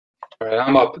All right,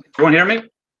 I'm up. Everyone hear me?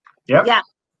 Yep.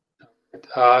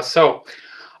 Yeah. So,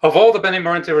 of all the Bene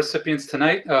Merenti recipients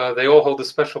tonight, they all hold a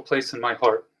special place in my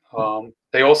heart.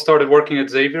 They all started working at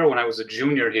Xavier when I was a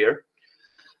junior here.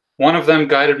 One of them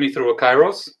guided me through a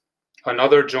Kairos.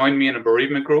 Another joined me in a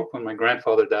bereavement group when my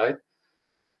grandfather died.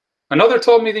 Another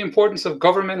taught me the importance of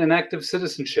government and active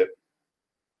citizenship.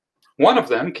 One of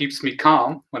them keeps me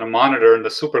calm when a monitor in the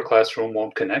super classroom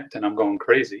won't connect and I'm going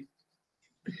crazy.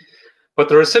 But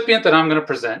the recipient that I'm going to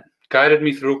present guided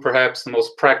me through perhaps the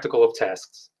most practical of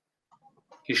tasks.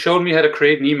 He showed me how to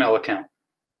create an email account.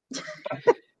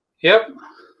 Yep,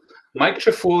 Mike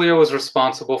Chiafulio is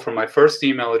responsible for my first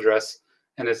email address,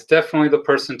 and it's definitely the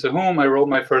person to whom I wrote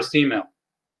my first email.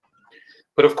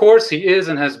 But of course, he is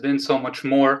and has been so much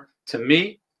more to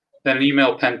me than an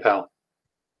email pen pal.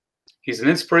 He's an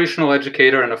inspirational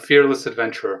educator and a fearless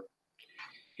adventurer.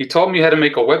 He taught me how to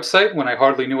make a website when I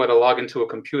hardly knew how to log into a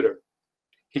computer.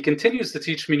 He continues to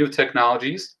teach me new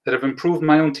technologies that have improved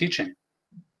my own teaching.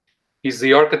 He's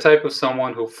the archetype of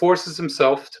someone who forces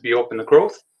himself to be open to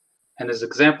growth, and his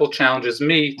example challenges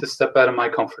me to step out of my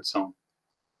comfort zone.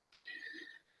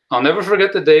 I'll never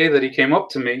forget the day that he came up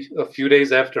to me a few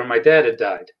days after my dad had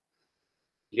died.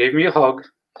 He gave me a hug,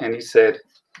 and he said,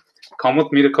 "Come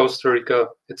with me to Costa Rica.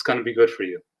 It's going to be good for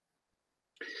you."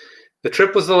 The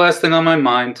trip was the last thing on my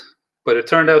mind, but it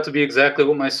turned out to be exactly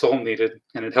what my soul needed,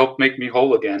 and it helped make me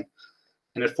whole again,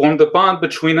 and it formed a bond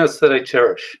between us that I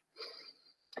cherish.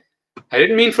 I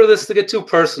didn't mean for this to get too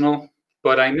personal,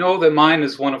 but I know that mine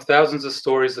is one of thousands of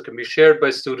stories that can be shared by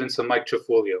students of Mike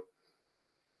Chiafulio.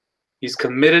 He's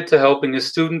committed to helping his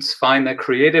students find that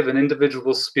creative and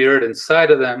individual spirit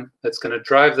inside of them that's going to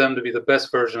drive them to be the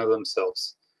best version of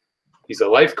themselves. He's a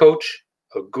life coach,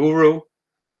 a guru,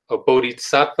 a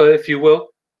bodhisattva, if you will.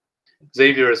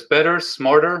 Xavier is better,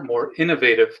 smarter, more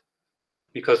innovative,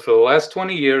 because for the last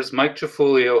 20 years, Mike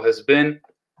Chiafulio has been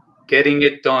getting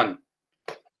it done.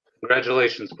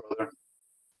 Congratulations, brother.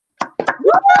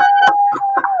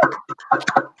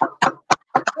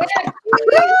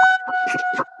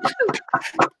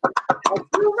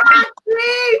 You rock,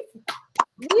 Steve!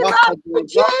 We love you,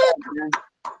 Jim!